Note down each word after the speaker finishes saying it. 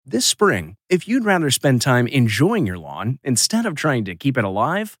This spring, if you'd rather spend time enjoying your lawn instead of trying to keep it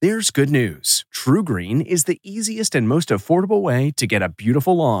alive, there's good news. TruGreen is the easiest and most affordable way to get a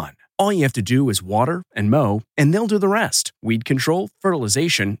beautiful lawn. All you have to do is water and mow, and they'll do the rest. Weed control,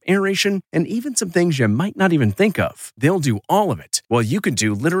 fertilization, aeration, and even some things you might not even think of. They'll do all of it, while you can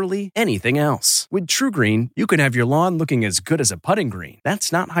do literally anything else. With TruGreen, you can have your lawn looking as good as a putting green.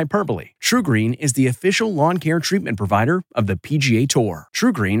 That's not hyperbole. TruGreen is the official lawn care treatment provider of the PGA Tour.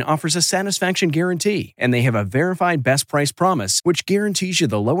 TruGreen offers a satisfaction guarantee, and they have a verified best price promise, which guarantees you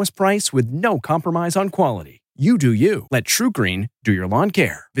the lowest price with no compromise on quality. You do you. Let TruGreen do your lawn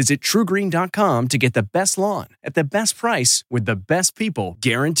care. Visit TruGreen.com to get the best lawn at the best price with the best people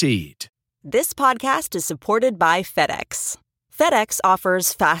guaranteed. This podcast is supported by FedEx. FedEx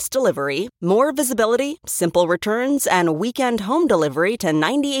offers fast delivery, more visibility, simple returns, and weekend home delivery to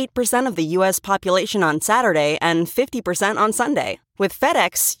 98% of the U.S. population on Saturday and 50% on Sunday. With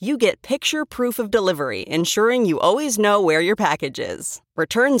FedEx, you get picture proof of delivery, ensuring you always know where your package is.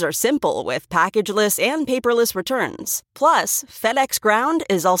 Returns are simple with packageless and paperless returns. Plus, FedEx Ground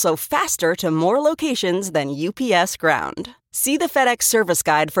is also faster to more locations than UPS Ground. See the FedEx service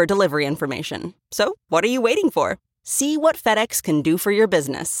guide for delivery information. So, what are you waiting for? See what FedEx can do for your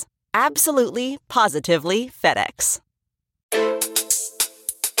business. Absolutely, positively FedEx.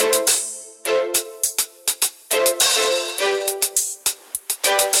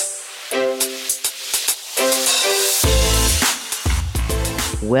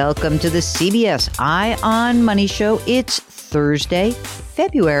 Welcome to the CBS Eye on Money Show. It's Thursday,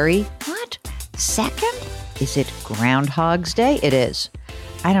 February, 2nd? Is it Groundhog's Day? It is.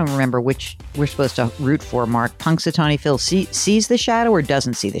 I don't remember which we're supposed to root for, Mark. Punxsutawney Phil sees the shadow or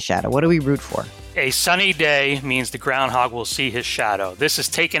doesn't see the shadow? What do we root for? A sunny day means the groundhog will see his shadow. This is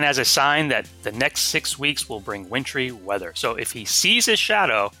taken as a sign that the next 6 weeks will bring wintry weather. So if he sees his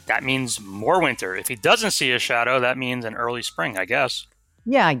shadow, that means more winter. If he doesn't see his shadow, that means an early spring, I guess.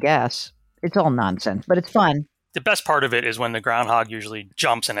 Yeah, I guess. It's all nonsense, but it's fun. The best part of it is when the groundhog usually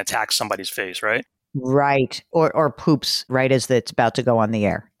jumps and attacks somebody's face, right? Right. Or poops right as it's about to go on the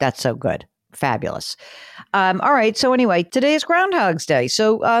air. That's so good. Fabulous. All right. So anyway, today is Groundhog's Day.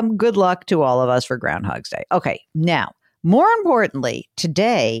 So good luck to all of us for Groundhog's Day. Okay. Now, more importantly,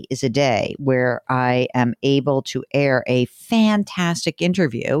 today is a day where I am able to air a fantastic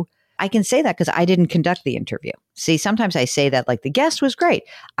interview. I can say that because I didn't conduct the interview. See, sometimes I say that like the guest was great.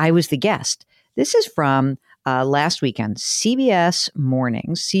 I was the guest. This is from last weekend, CBS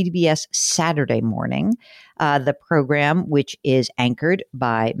Mornings, CBS Saturday Morning, the program, which is anchored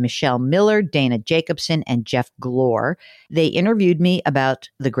by Michelle Miller, Dana Jacobson, and Jeff Glor. They interviewed me about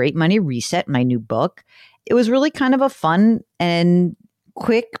The Great Money Reset, my new book. It was really kind of a fun and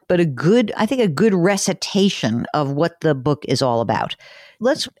quick, but a good recitation of what the book is all about.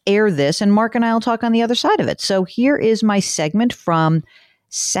 Let's air this, and Mark and I will talk on the other side of it. So here is my segment from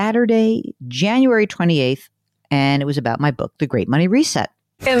Saturday, January 28th, and it was about my book, The Great Money Reset.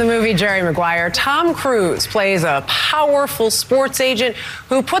 In the movie Jerry Maguire, Tom Cruise plays a powerful sports agent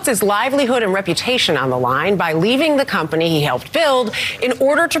who puts his livelihood and reputation on the line by leaving the company he helped build in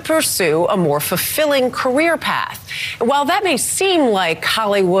order to pursue a more fulfilling career path. While that may seem like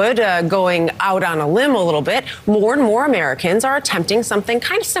Hollywood going out on a limb a little bit, more and more Americans are attempting something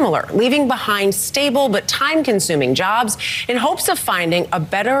kind of similar, leaving behind stable but time-consuming jobs in hopes of finding a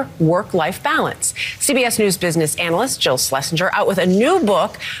better work-life balance. CBS News business analyst Jill Schlesinger out with a new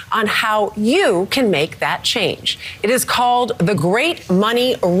book on how you can make that change. It is called The Great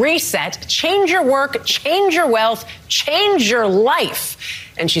Money Reset. Change your work, change your wealth, change your life.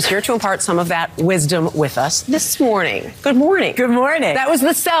 And she's here to impart some of that wisdom with us this morning. Good morning. Good morning. That was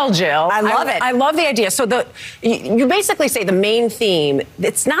the sell, Jill. I love it. I love the idea. So you basically say the main theme,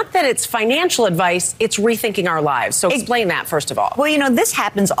 it's not that it's financial advice, it's rethinking our lives. So explain that, first of all. Well, you know, this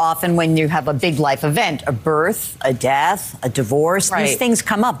happens often when you have a big life event, a birth, a death, a divorce. Right. These things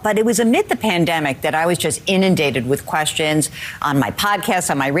come up. But it was amid the pandemic that I was just inundated with questions on my podcast,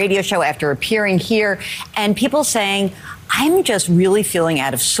 on my radio show, after appearing here, and people saying, I'm just really feeling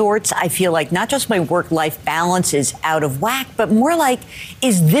out of sorts. I feel like not just my work-life balance is out of whack, but more like,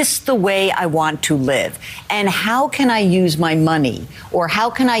 is this the way I want to live? And how can I use my money, or how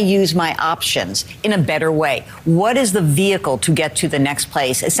can I use my options in a better way? What is the vehicle to get to the next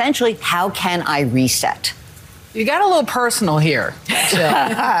place? Essentially, how can I reset? You got a little personal here, Jill.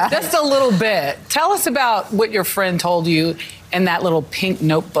 Just a little bit. Tell us about what your friend told you and that little pink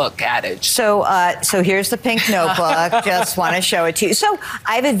notebook adage. So here's the pink notebook. Just want to show it to you. So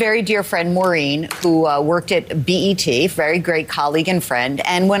I have a very dear friend, Maureen, who worked at BET, very great colleague and friend.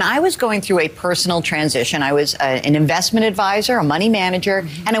 And when I was going through a personal transition, I was an investment advisor, a money manager,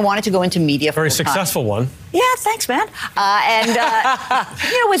 and I wanted to go into media. Very successful one. Yeah, thanks, man.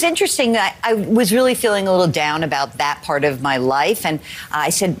 It was interesting that I was really feeling a little down about that part of my life. And I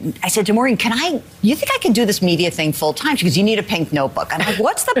said to Maureen, you think I can do this media thing full time? She goes, you need a pink notebook. I'm like,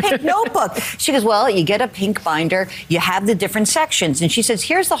 what's the pink notebook? She goes, well, you get a pink binder, you have the different sections. And she says,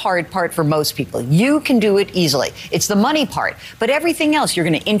 here's the hard part for most people. You can do it easily. It's the money part. But everything else, you're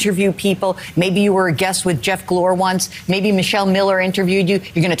going to interview people. Maybe you were a guest with Jeff Glor once. Maybe Michelle Miller interviewed you.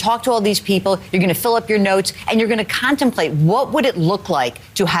 You're going to talk to all these people. You're going to fill up your notes. And you're going to contemplate what would it look like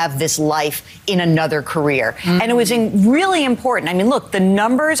to have this life in another career. Mm-hmm. And it was really important. I mean, look, the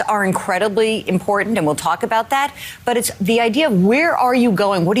numbers are incredibly important, and we'll talk about that. But it's the idea of where are you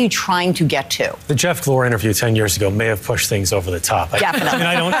going? What are you trying to get to? The Jeff Glor interview 10 years ago may have pushed things over the top. Definitely.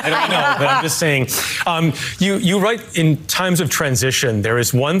 I don't know, but I'm just saying. You write, in times of transition, there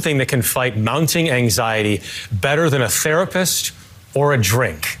is one thing that can fight mounting anxiety better than a therapist or a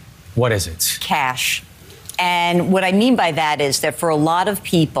drink. What is it? Cash. And what I mean by that is that for a lot of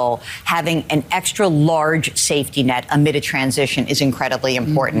people, having an extra large safety net amid a transition is incredibly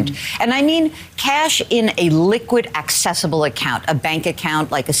important. Mm-hmm. And I mean cash in a liquid, accessible account, a bank account,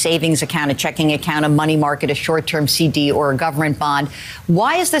 like a savings account, a checking account, a money market, a short-term CD, or a government bond.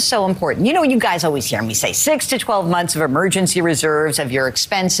 Why is this so important? You know, you guys always hear me say 6 to 12 months of emergency reserves of your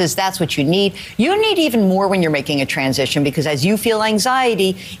expenses. That's what you need. You need even more when you're making a transition, because as you feel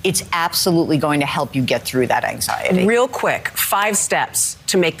anxiety, it's absolutely going to help you get through that anxiety. Real quick, 5 steps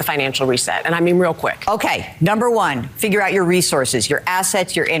to make the financial reset. And I mean real quick. Okay. Number 1, figure out your resources, your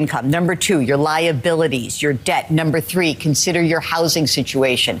assets, your income. Number 2, your liabilities, your debt. Number 3, consider your housing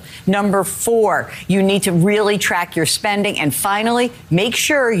situation. Number 4, you need to really track your spending. And finally, make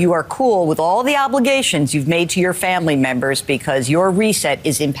sure you are cool with all the obligations you've made to your family members, because your reset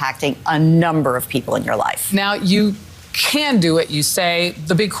is impacting a number of people in your life. Now, you can do it, you say.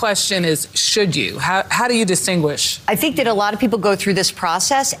 The big question is, should you? How do you distinguish? I think that a lot of people go through this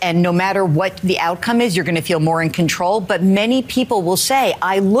process, and no matter what the outcome is, you're going to feel more in control. But many people will say,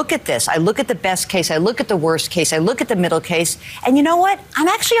 I look at this, I look at the best case, I look at the worst case, I look at the middle case, and you know what? I'm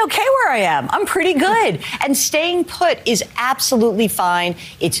actually okay where I am. I'm pretty good. And staying put is absolutely fine.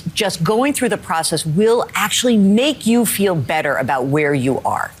 It's just going through the process will actually make you feel better about where you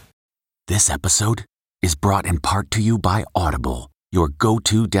are. This episode is brought in part to you by Audible, your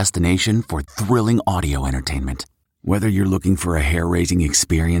go-to destination for thrilling audio entertainment. Whether you're looking for a hair-raising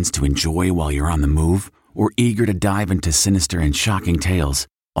experience to enjoy while you're on the move, or eager to dive into sinister and shocking tales,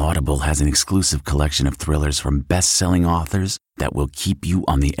 Audible has an exclusive collection of thrillers from best-selling authors that will keep you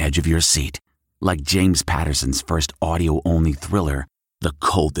on the edge of your seat. Like James Patterson's first audio-only thriller, The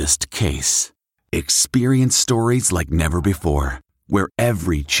Coldest Case. Experience stories like never before, where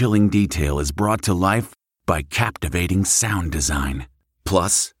every chilling detail is brought to life by captivating sound design.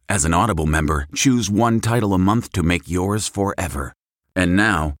 Plus, as an Audible member, choose one title a month to make yours forever. And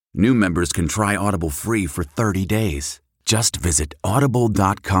now, new members can try Audible free for 30 days. Just visit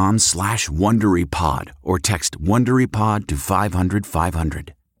audible.com/WonderyPod or text WonderyPod to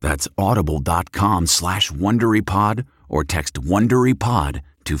 500-500. That's audible.com/WonderyPod or text WonderyPod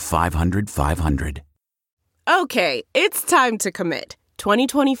to 500-500. Okay, it's time to commit.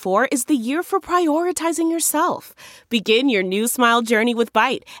 2024 is the year for prioritizing yourself. Begin your new smile journey with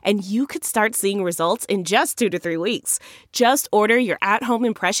Byte, and you could start seeing results in just 2 to 3 weeks. Just order your at-home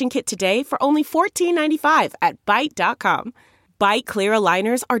impression kit today for only $14.95 at Byte.com. Byte Clear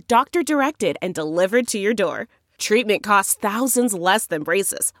aligners are doctor-directed and delivered to your door. Treatment costs thousands less than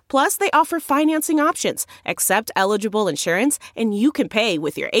braces. Plus, they offer financing options, accept eligible insurance, and you can pay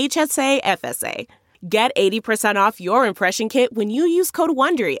with your HSA FSA. Get 80% off your impression kit when you use code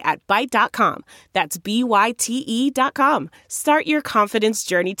WONDERY at Byte.com. That's BYTE.com. Start your confidence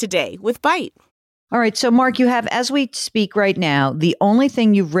journey today with Byte. All right. So, Mark, you have, as we speak right now, the only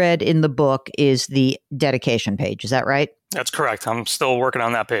thing you've read in the book is the dedication page. Is that right? That's correct. I'm still working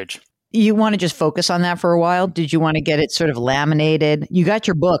on that page. You want to just focus on that for a while? Did you want to get it sort of laminated? You got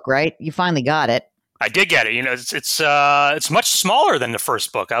your book, right? You finally got it. I did get it. You know, it's much smaller than the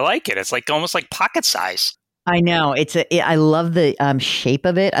first book. I like it. It's like almost like pocket size. I know. I love the shape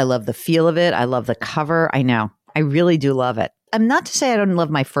of it. I love the feel of it. I love the cover. I know. I really do love it. I'm not to say I don't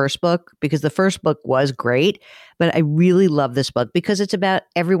love my first book, because the first book was great, but I really love this book because it's about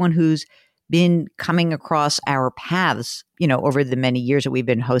everyone who's been coming across our paths, you know, over the many years that we've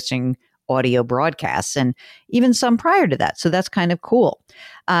been hosting audio broadcasts and even some prior to that. So that's kind of cool.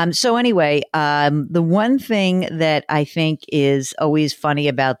 So anyway, the one thing that I think is always funny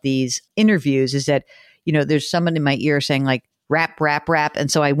about these interviews is that, there's someone in my ear saying like, rap. And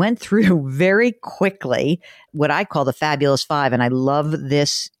so I went through very quickly what I call the Fabulous Five. And I love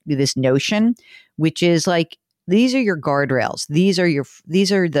this notion, which is like, these are your guardrails. These are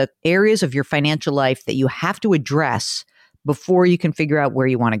the areas of your financial life that you have to address before you can figure out where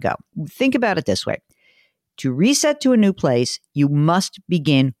you want to go. Think about it this way. To reset to a new place, you must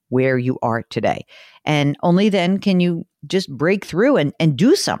begin where you are today. And only then can you just break through and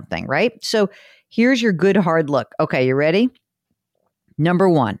do something, right? So here's your good hard look. Okay, you ready? Number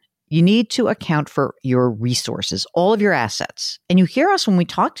one, you need to account for your resources, all of your assets. And you hear us when we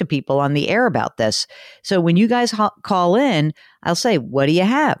talk to people on the air about this. So when you guys call in, I'll say, what do you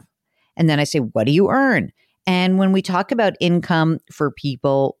have? And then I say, what do you earn? And when we talk about income for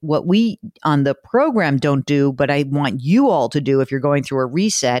people, what we on the program don't do, but I want you all to do if you're going through a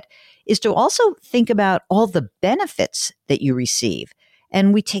reset, is to also think about all the benefits that you receive.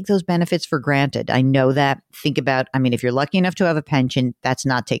 And we take those benefits for granted. I know that. Think about, if you're lucky enough to have a pension, that's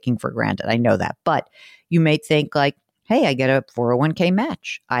not taking for granted. I know that. But you may think like, hey, I get a 401k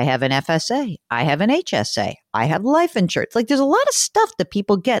match. I have an FSA. I have an HSA. I have life insurance. Like there's a lot of stuff that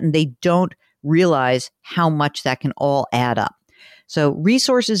people get and they don't realize how much that can all add up. So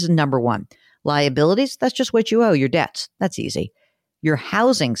resources is number one. Liabilities, that's just what you owe, your debts. That's easy. Your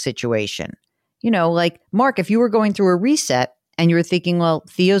housing situation. Like Mark, if you were going through a reset, and you were thinking, well,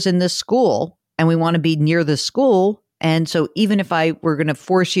 Theo's in this school and we want to be near the school. And so even if I were going to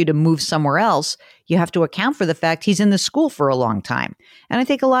force you to move somewhere else, you have to account for the fact he's in the school for a long time. And I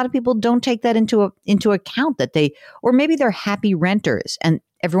think a lot of people don't take that into account or maybe they're happy renters and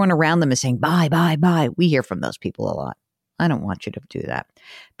everyone around them is saying, buy. We hear from those people a lot. I don't want you to do that,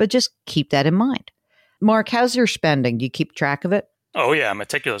 but just keep that in mind. Mark, how's your spending? Do you keep track of it? Oh, yeah,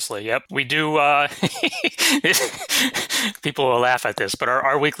 meticulously. Yep. We do. People will laugh at this, but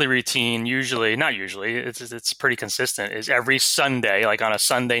our weekly routine it's pretty consistent, is every Sunday, like on a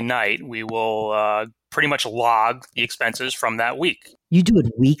Sunday night, we will pretty much log the expenses from that week. You do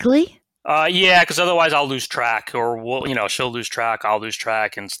it weekly? Yeah, because otherwise I'll lose track or she'll lose track, I'll lose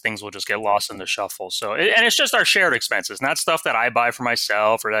track, and things will just get lost in the shuffle. So, and it's just our shared expenses, not stuff that I buy for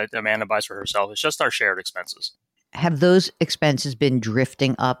myself or that Amanda buys for herself. It's just our shared expenses. Have those expenses been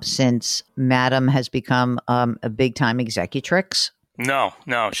drifting up since Madam has become a big-time executrix? No,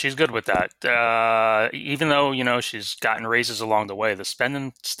 she's good with that. Even though, she's gotten raises along the way, the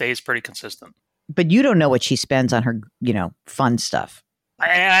spending stays pretty consistent. But you don't know what she spends on her, fun stuff.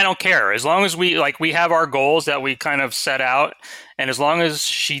 I don't care. As long as we have our goals that we kind of set out, and as long as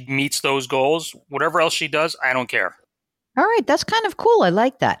she meets those goals, whatever else she does, I don't care. All right, that's kind of cool. I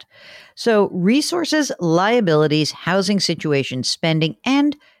like that. So resources, liabilities, housing situation, spending,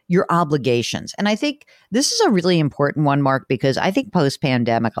 and your obligations. And I think this is a really important one, Mark, because I think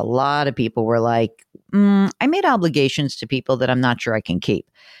post-pandemic, a lot of people were like, I made obligations to people that I'm not sure I can keep.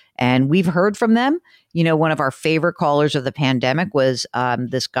 And we've heard from them. One of our favorite callers of the pandemic was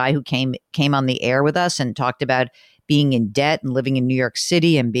this guy who came on the air with us and talked about being in debt and living in New York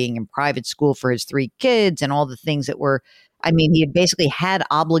City and being in private school for his 3 kids and all the things that were, he had basically had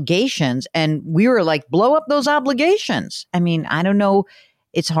obligations and we were like, blow up those obligations. I don't know.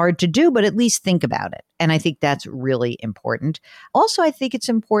 It's hard to do, but at least think about it. And I think that's really important. Also, I think it's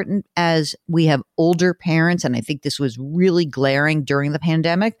important as we have older parents, and I think this was really glaring during the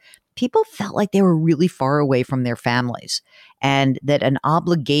pandemic, people felt like they were really far away from their families and that an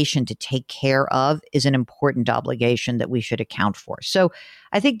obligation to take care of is an important obligation that we should account for. So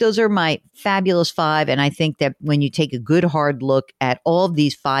I think those are my fabulous 5. And I think that when you take a good hard look at all of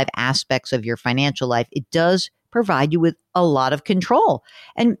these 5 aspects of your financial life, it does provide you with a lot of control.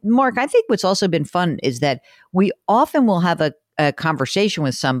 And Mark, I think what's also been fun is that we often will have a conversation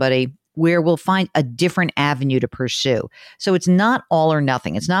with somebody where we'll find a different avenue to pursue. So it's not all or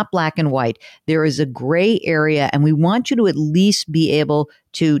nothing. It's not black and white. There is a gray area, and we want you to at least be able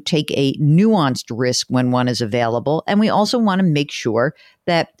to take a nuanced risk when one is available. And we also want to make sure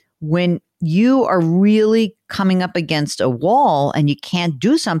that when you are really coming up against a wall and you can't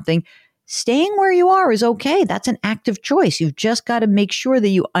do something, staying where you are is okay. That's an active choice. You've just got to make sure that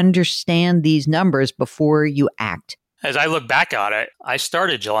you understand these numbers before you act. As I look back at it, I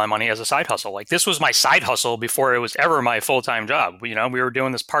started July Money as a side hustle. Like this was my side hustle before it was ever my full-time job. We were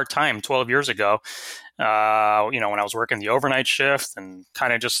doing this part-time 12 years ago. when I was working the overnight shift, and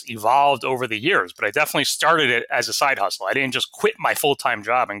kind of just evolved over the years. But I definitely started it as a side hustle. I didn't just quit my full-time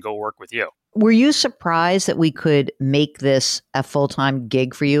job and go work with you. Were you surprised that we could make this a full-time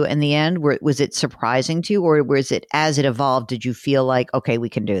gig for you in the end? Was it surprising to you, or was it, as it evolved, did you feel like, okay, we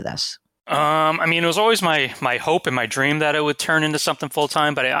can do this? It was always my hope and my dream that it would turn into something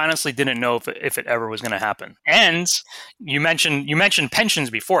full-time, but I honestly didn't know if it ever was going to happen. And you mentioned pensions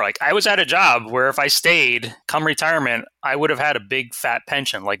before. Like, I was at a job where if I stayed come retirement, I would have had a big fat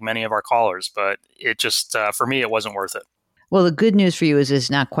pension like many of our callers, but it just, for me, it wasn't worth it. Well, the good news for you is it's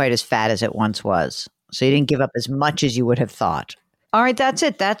not quite as fat as it once was. So you didn't give up as much as you would have thought. All right, that's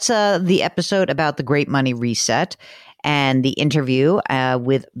it. That's the episode about the Great Money Reset and the interview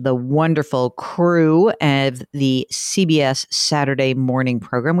with the wonderful crew of the CBS Saturday morning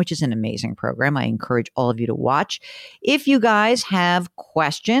program, which is an amazing program. I encourage all of you to watch. If you guys have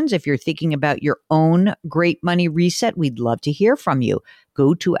questions, if you're thinking about your own Great Money Reset, we'd love to hear from you.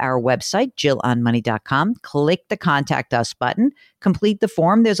 Go to our website, JillOnMoney.com, click the Contact Us button, complete the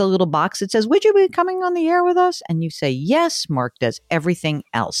form. There's a little box that says, would you be coming on the air with us? And you say, yes. Mark does everything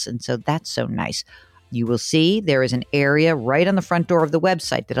else. And so that's so nice. You will see there is an area right on the front door of the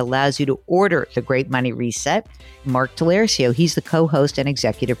website that allows you to order the Great Money Reset. Mark Talercio, he's the co-host and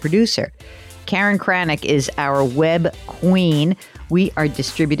executive producer. Karen Kranick is our web queen. We are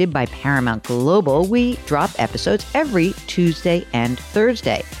distributed by Paramount Global. We drop episodes every Tuesday and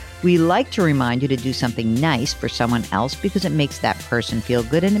Thursday. We like to remind you to do something nice for someone else because it makes that person feel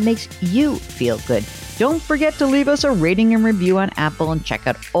good and it makes you feel good. Don't forget to leave us a rating and review on Apple, and check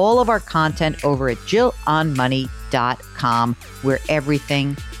out all of our content over at JillOnMoney.com, where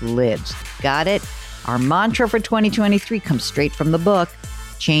everything lives. Got it? Our mantra for 2023 comes straight from the book.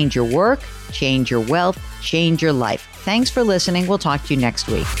 Change your work, change your wealth, change your life. Thanks for listening. We'll talk to you next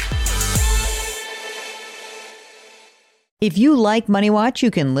week. If you like Money Watch,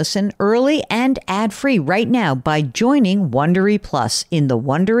 you can listen early and ad-free right now by joining Wondery Plus in the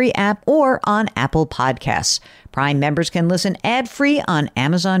Wondery app or on Apple Podcasts. Prime members can listen ad-free on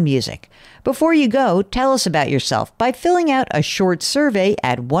Amazon Music. Before you go, tell us about yourself by filling out a short survey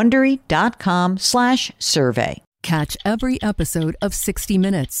at Wondery.com/survey. Catch every episode of 60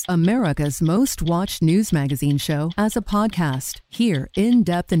 Minutes, America's most watched news magazine show, as a podcast. Hear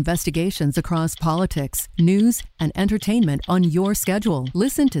in-depth investigations across politics, news, and entertainment on your schedule.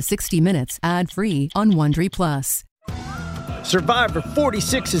 Listen to 60 Minutes ad-free on Wondery Plus. Survivor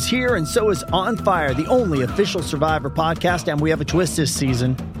 46 is here, and so is On Fire, the only official Survivor podcast, and we have a twist this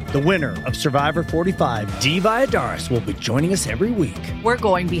season. The winner of Survivor 45, Dee Valladares, will be joining us every week. We're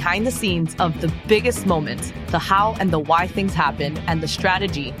going behind the scenes of the biggest moments, the how and the why things happen, and the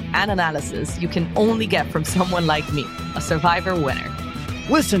strategy and analysis you can only get from someone like me, a Survivor winner.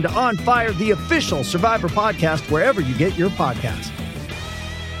 Listen to On Fire, the official Survivor podcast, wherever you get your podcasts.